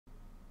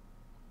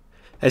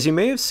As you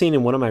may have seen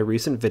in one of my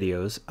recent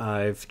videos,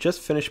 I've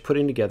just finished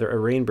putting together a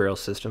rain barrel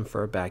system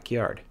for our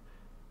backyard.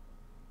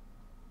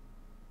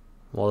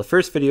 While the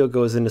first video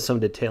goes into some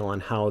detail on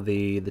how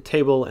the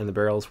table and the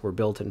barrels were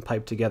built and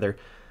piped together,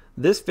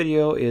 this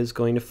video is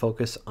going to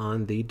focus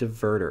on the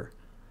diverter.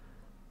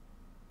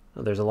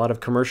 Now, there's a lot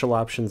of commercial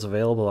options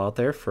available out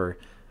there for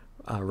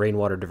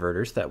rainwater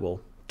diverters that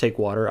will take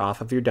water off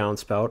of your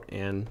downspout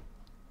and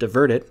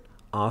divert it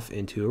off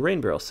into a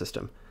rain barrel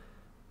system.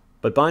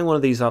 But buying one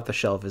of these off the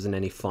shelf isn't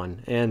any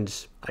fun, and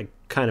I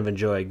kind of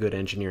enjoy a good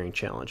engineering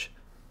challenge.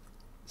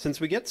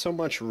 Since we get so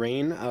much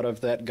rain out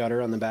of that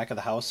gutter on the back of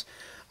the house,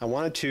 I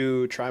wanted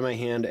to try my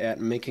hand at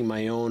making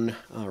my own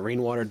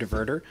rainwater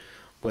diverter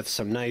with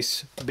some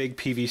nice big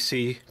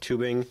PVC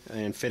tubing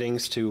and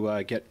fittings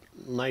to get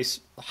nice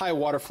high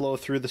water flow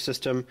through the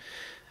system.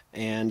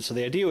 And so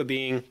the idea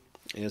being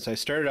is I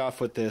started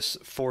off with this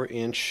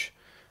 4-inch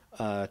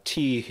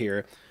T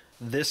here.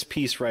 This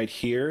piece right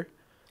here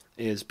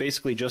is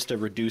basically just a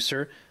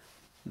reducer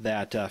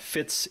that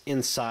fits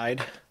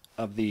inside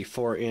of the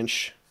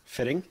 4-inch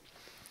fitting,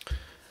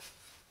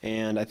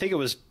 and I think it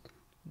was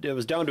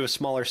down to a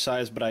smaller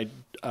size, but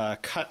I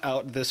cut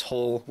out this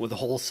hole with a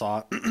hole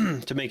saw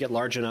to make it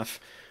large enough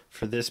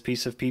for this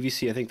piece of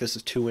PVC. I think this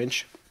is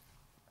 2-inch,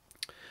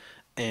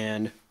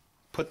 and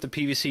put the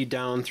PVC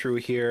down through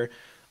here,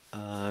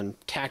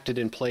 tacked it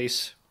in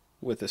place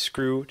with a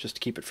screw just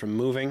to keep it from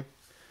moving,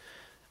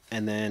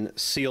 and then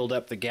sealed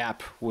up the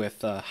gap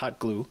with hot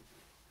glue.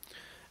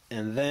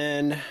 And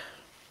then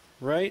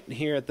right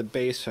here at the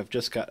base I've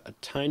just got a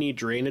tiny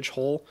drainage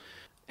hole.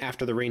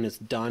 After the rain is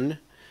done,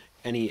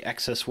 any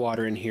excess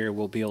water in here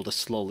will be able to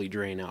slowly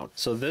drain out.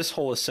 So this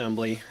whole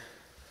assembly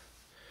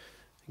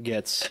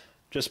gets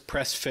just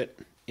press fit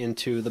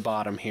into the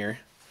bottom here.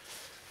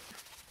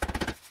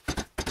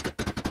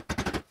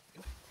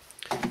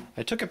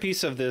 I took a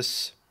piece of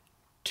this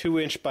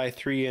 2-inch by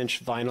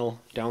 3-inch vinyl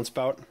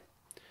downspout.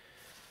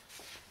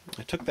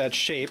 I took that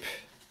shape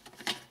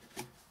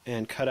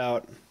and cut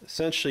out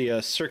essentially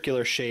a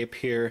circular shape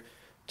here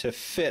to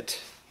fit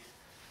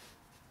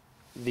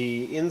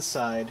the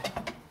inside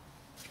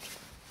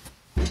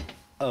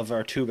of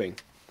our tubing,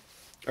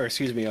 or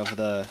excuse me, of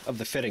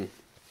the fitting.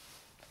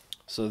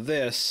 So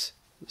this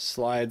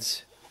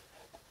slides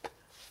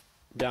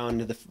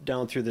down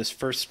through this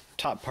first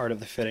top part of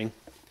the fitting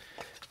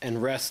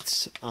and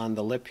rests on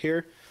the lip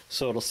here,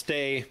 so it'll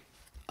stay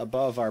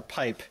above our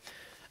pipe.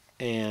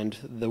 And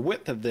the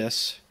width of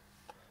this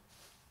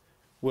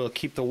will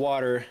keep the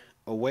water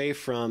away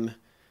from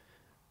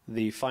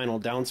the final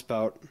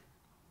downspout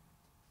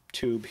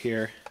tube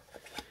here.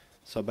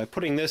 So by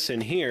putting this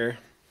in here,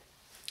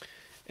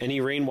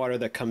 any rainwater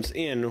that comes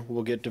in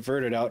will get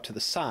diverted out to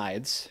the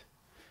sides.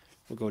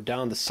 Will go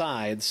down the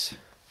sides,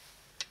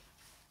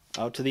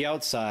 out to the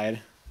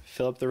outside,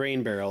 fill up the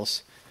rain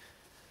barrels,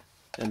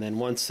 and then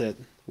once the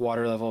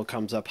water level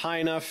comes up high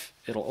enough,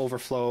 it'll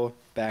overflow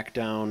back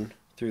down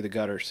through the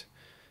gutters.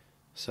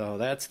 So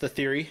that's the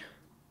theory.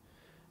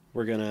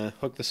 We're gonna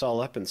hook this all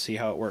up and see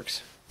how it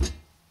works.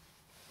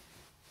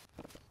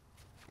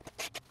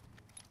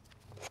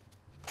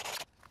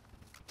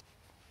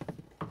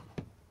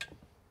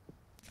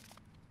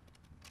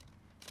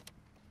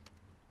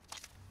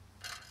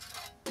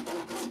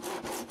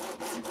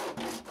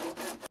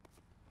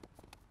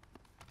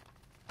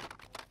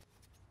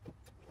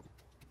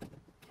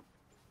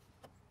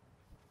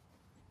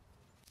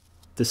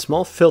 The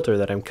small filter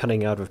that I'm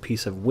cutting out of a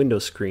piece of window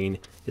screen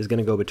is going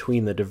to go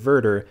between the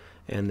diverter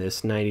and this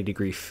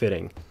 90-degree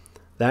fitting.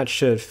 That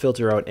should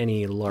filter out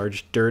any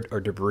large dirt or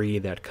debris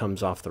that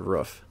comes off the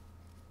roof.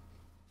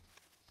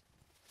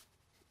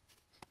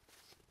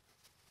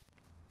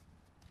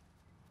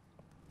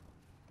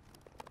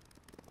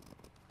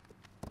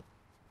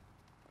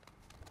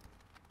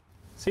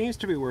 Seems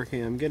to be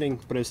working.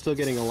 But I'm still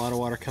getting a lot of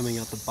water coming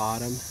out the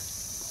bottom.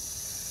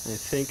 I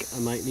think I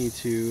might need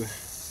to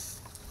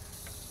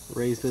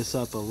raise this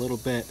up a little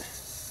bit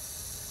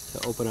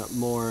to open up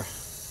more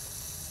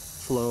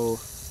flow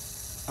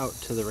out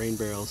to the rain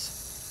barrels.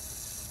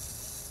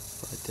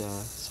 But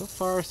so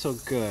far so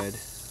good.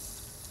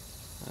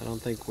 I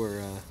don't think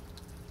we're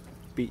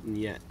beaten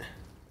yet.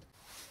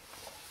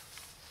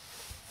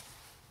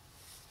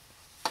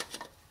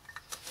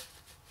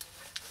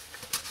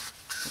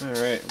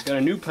 Alright, we've got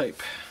a new pipe.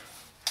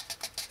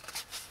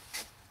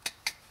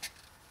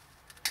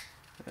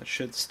 That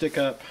should stick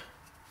up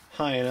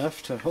high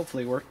enough to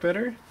hopefully work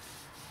better,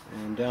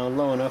 and down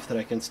low enough that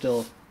I can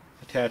still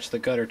attach the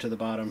gutter to the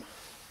bottom.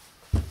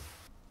 Then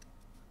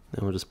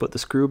we'll just put the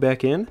screw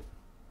back in,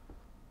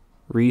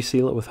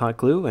 reseal it with hot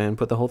glue, and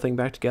put the whole thing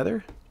back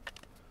together.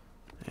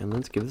 And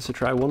let's give this a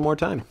try one more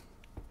time.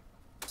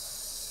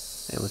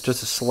 And with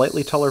just a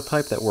slightly taller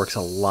pipe, that works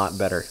a lot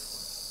better.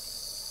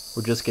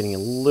 We're just getting a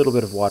little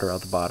bit of water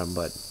out the bottom,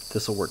 but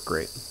this will work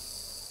great.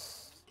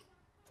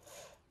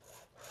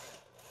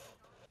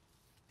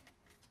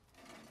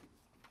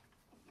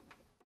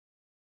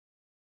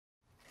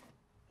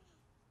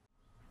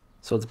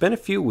 So it's been a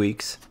few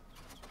weeks,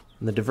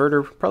 and the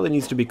diverter probably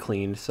needs to be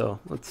cleaned, so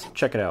let's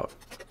check it out.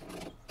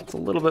 It's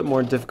a little bit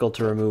more difficult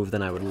to remove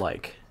than I would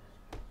like.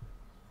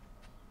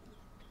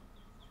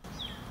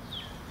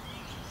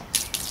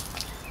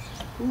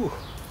 Ooh.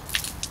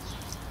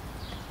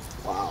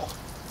 Wow.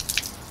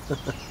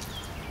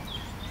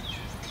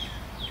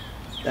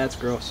 That's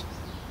gross.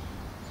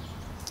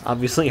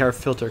 Obviously our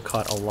filter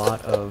caught a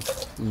lot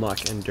of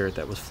muck and dirt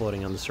that was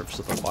floating on the surface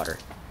of the water.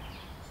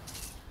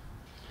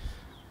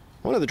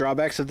 One of the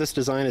drawbacks of this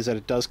design is that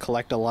it does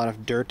collect a lot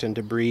of dirt and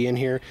debris in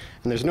here,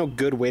 and there's no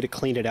good way to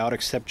clean it out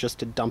except just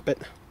to dump it.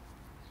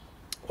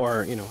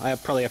 Or, you know, I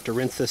probably have to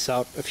rinse this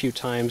out a few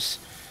times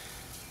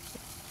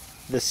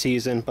this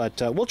season, but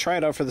we'll try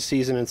it out for the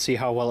season and see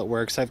how well it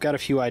works. I've got a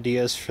few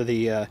ideas for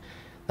the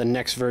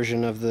next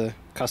version of the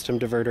custom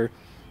diverter,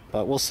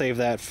 but we'll save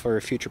that for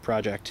a future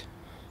project.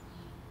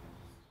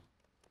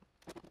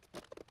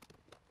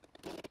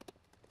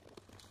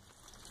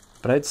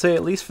 But I'd say,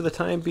 at least for the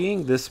time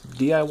being, this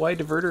DIY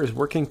diverter is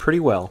working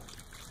pretty well.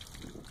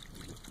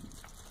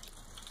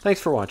 Thanks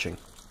for watching.